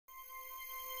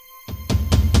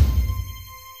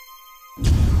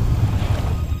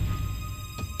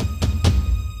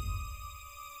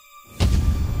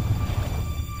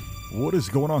What is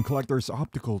going on, collectors?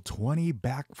 Optical 20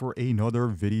 back for another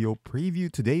video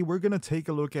preview. Today we're going to take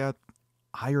a look at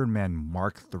Iron Man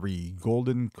Mark III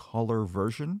golden color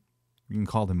version. You can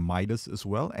call him Midas as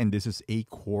well, and this is a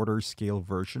quarter scale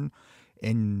version,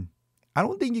 and I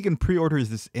don't think you can pre-order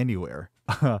this anywhere.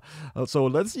 So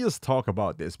let's just talk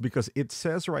about this because it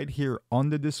says right here on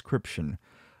the description,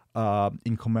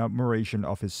 in commemoration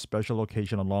of his special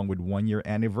occasion along with 1-year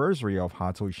anniversary of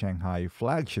Hot Toys Shanghai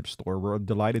flagship store, we're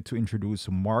delighted to introduce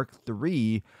Mark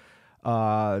III.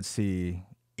 Let's see.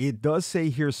 It does say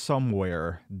here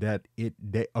somewhere that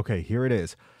okay, here it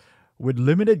is. With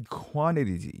limited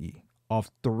quantity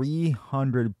of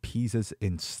 300 pieces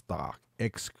in stock,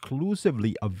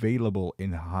 exclusively available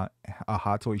in a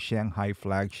Hot Toys Shanghai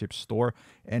flagship store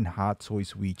and Hot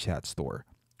Toys WeChat store.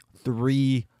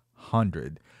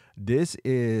 300. This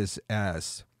is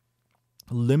as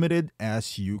limited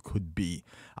as you could be.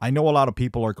 I know a lot of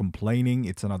people are complaining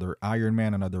it's another Iron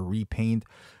Man, another repaint,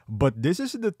 but this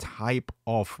is the type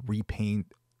of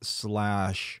repaint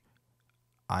slash,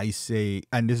 I say,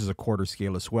 and this is a quarter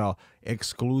scale as well,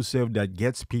 exclusive that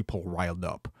gets people riled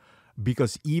up.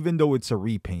 Because even though it's a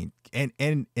repaint,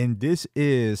 and this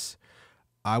is,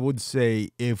 I would say,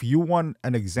 if you want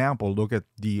an example, look at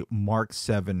the Mark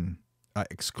VII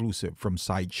exclusive from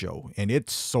Sideshow, and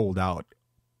it's sold out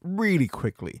really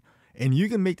quickly. And you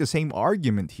can make the same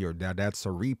argument here that that's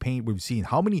a repaint. We've seen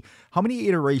how many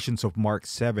iterations of Mark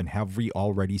VII have we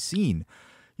already seen?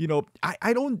 You know,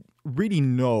 I don't really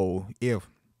know if,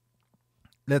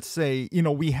 let's say, you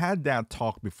know, we had that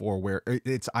talk before where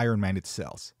it's Iron Man, it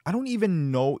sells. I don't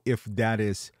even know if that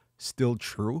is still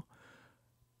true.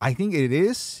 I think it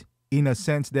is, in a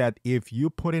sense that if you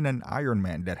put in an Iron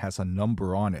Man that has a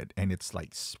number on it and it's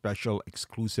like special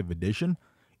exclusive edition,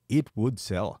 it would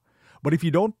sell. But if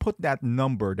you don't put that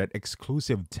number, that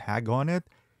exclusive tag on it,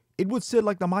 it would sit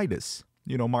like the Midas.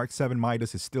 You know, Mark VII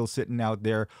Midas is still sitting out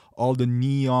there. All the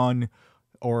neon,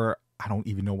 or I don't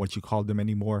even know what you call them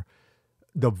anymore.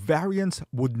 The variants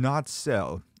would not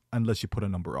sell unless you put a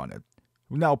number on it.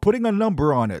 Now, putting a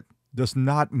number on it does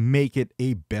not make it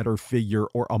a better figure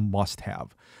or a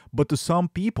must-have. But to some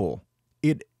people,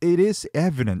 it is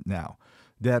evident now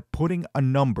that putting a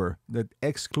number, that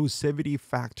exclusivity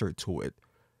factor to it,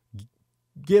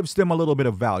 gives them a little bit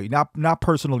of value. Not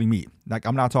personally me. Like,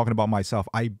 I'm not talking about myself.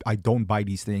 I don't buy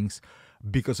these things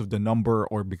because of the number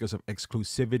or because of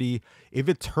exclusivity. If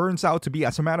it turns out to be,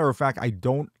 as a matter of fact, I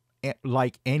don't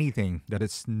like anything that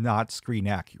is not screen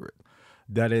accurate.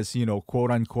 That is, you know,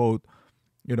 quote unquote,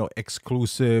 you know,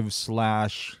 exclusive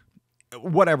slash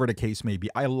whatever the case may be.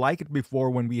 I like it before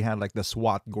when we had like the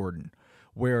SWAT Gordon,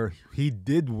 where he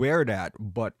did wear that,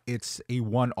 but it's a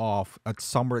one-off, a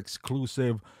summer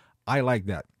exclusive. I like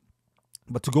that.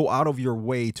 But to go out of your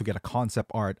way to get a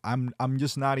concept art, I'm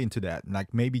just not into that.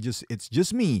 Like, maybe it's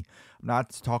just me. I'm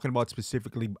not talking about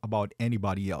specifically about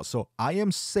anybody else. So I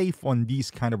am safe on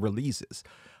these kind of releases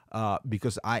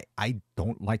because I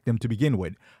don't like them to begin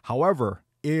with. However,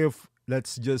 if,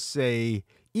 let's just say,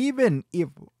 even if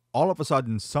all of a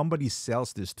sudden somebody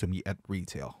sells this to me at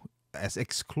retail, as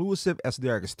exclusive as they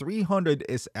are, because 300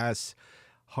 is as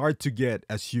hard to get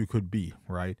as you could be,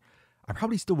 right? I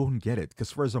probably still won't get it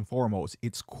because, first and foremost,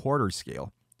 it's quarter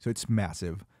scale, so it's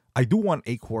massive. I do want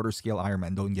a quarter scale Iron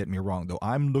Man, don't get me wrong, though.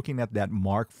 I'm looking at that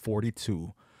Mark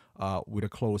 42 with a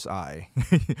close eye.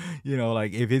 You know,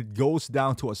 like, if it goes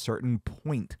down to a certain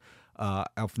point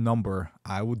of number,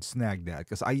 I would snag that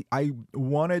because I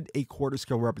wanted a quarter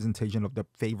scale representation of the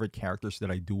favorite characters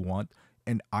that I do want,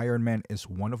 and Iron Man is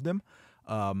one of them.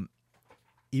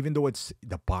 Even though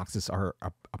the boxes are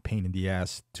a pain in the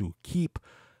ass to keep,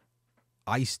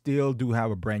 I still do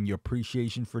have a brand new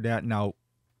appreciation for that. Now,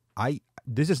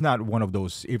 this is not one of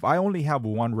those. If I only have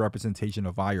one representation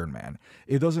of Iron Man,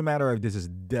 it doesn't matter if this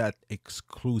is that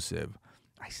exclusive.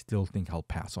 I still think I'll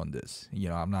pass on this. You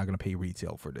know, I'm not going to pay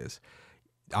retail for this.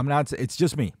 It's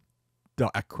just me.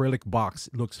 The acrylic box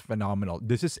looks phenomenal.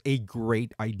 This is a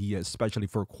great idea, especially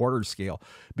for quarter scale,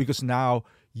 because now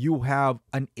you have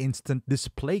an instant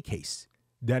display case.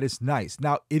 That is nice.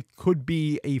 Now, it could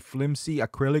be a flimsy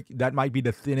acrylic. That might be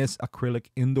the thinnest acrylic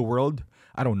in the world.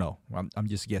 I don't know. I'm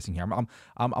just guessing here.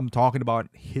 I'm talking about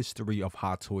history of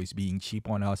Hot Toys being cheap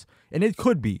on us, and it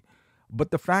could be. But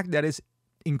the fact that it's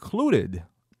included,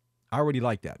 I already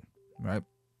like that, right?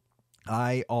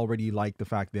 I already like the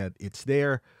fact that it's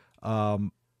there. I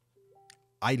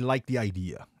like the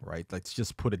idea, right? Let's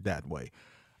just put it that way.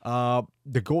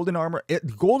 The golden armor,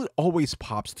 gold always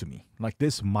pops to me. Like,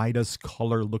 this Midas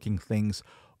color looking things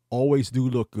always do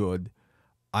look good.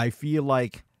 I feel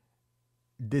like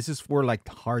this is for like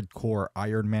hardcore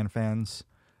Iron Man fans.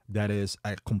 that is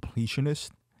a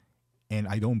completionist, and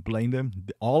I don't blame them.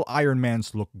 All Iron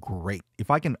Mans look great.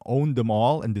 If I can own them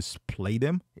all and display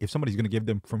them, if somebody's gonna give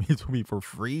them for me to me for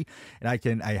free, and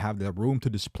I have the room to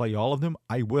display all of them,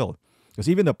 I will. Because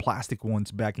even the plastic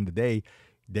ones back in the day,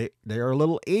 they are a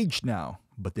little aged now,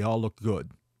 but they all look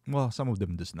good. Well, some of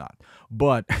them does not,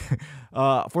 but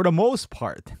for the most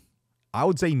part, I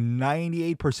would say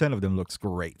 98% of them looks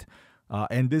great.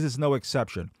 And this is no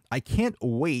exception. I can't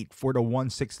wait for the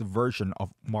 1/6 version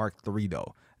of Mark III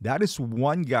though. That is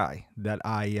one guy that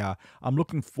I'm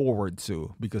looking forward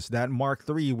to, because that Mark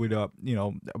III with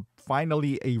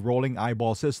finally a rolling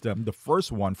eyeball system, the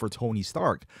first one for Tony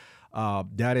Stark.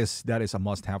 That is a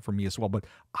must have for me as well. But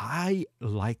I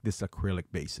like this acrylic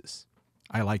basis.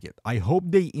 I like it. I hope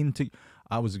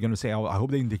I was gonna say I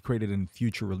hope they integrate it in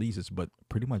future releases, but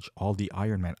pretty much all the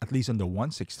Iron Man, at least in the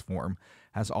 1/6 form,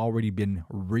 has already been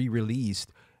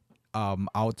re-released.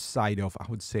 Outside of, I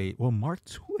would say, well, Mark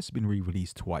II has been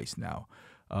re-released twice now.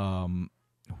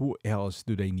 Who else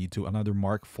do they need to? Another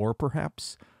Mark IV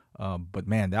perhaps. But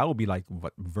man, that will be like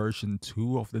what, version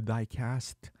 2 of the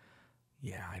diecast.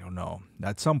 Yeah, I don't know.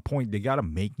 At some point, they gotta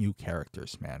make new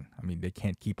characters, man. I mean, they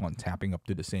can't keep on tapping up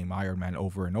to the same Iron Man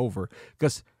over and over.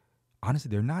 Because honestly,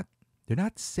 they're not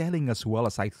selling as well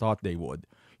as I thought they would.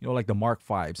 You know, like the Mark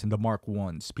Vs and the Mark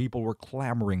Ones. People were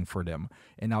clamoring for them,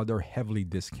 and now they're heavily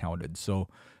discounted. So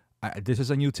this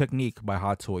is a new technique by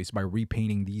Hot Toys, by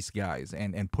repainting these guys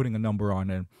and putting a number on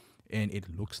them, and it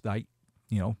looks like,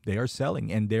 they are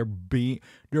selling, and they're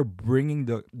bringing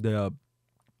the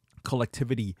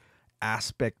collectivity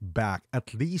aspect back,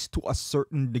 at least to a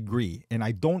certain degree. And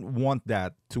I don't want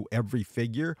that to every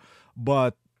figure,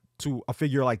 but to a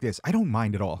figure like this, I don't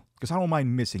mind at all, because I don't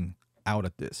mind missing out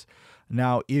at this.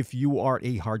 Now, if you are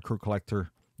a hardcore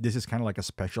collector, this is kind of like a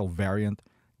special variant,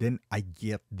 then I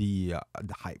get the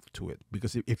hype to it.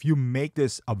 Because if you make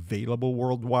this available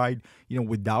worldwide,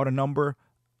 without a number,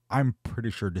 I'm pretty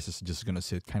sure this is just going to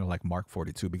sit kind of like Mark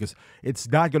 42, because it's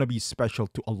not going to be special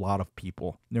to a lot of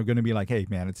people. They're going to be like, hey,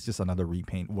 man, it's just another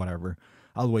repaint, whatever.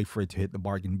 I'll wait for it to hit the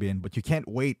bargain bin. But you can't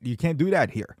wait. You can't do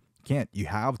that here. You can't. You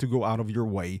have to go out of your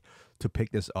way to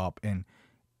pick this up. And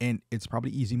it's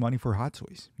probably easy money for Hot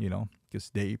Toys,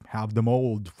 because they have the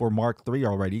mold for Mark III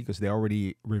already, because they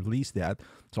already released that.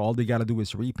 So all they got to do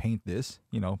is repaint this,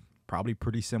 probably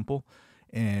pretty simple,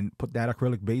 and put that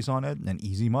acrylic base on it, and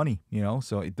easy money,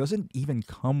 So it doesn't even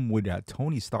come with that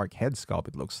Tony Stark head sculpt,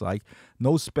 it looks like.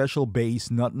 No special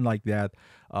base, nothing like that.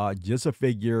 Just a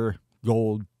figure,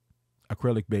 gold,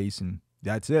 acrylic base, and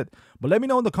that's it. But let me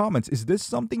know in the comments, is this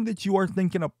something that you are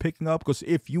thinking of picking up? Because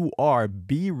if you are,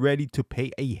 be ready to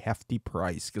pay a hefty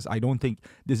price, because I don't think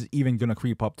this is even going to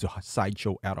creep up to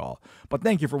Sideshow at all. But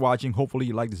thank you for watching. Hopefully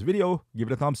you like this video. Give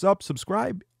it a thumbs up,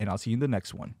 subscribe, and I'll see you in the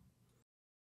next one.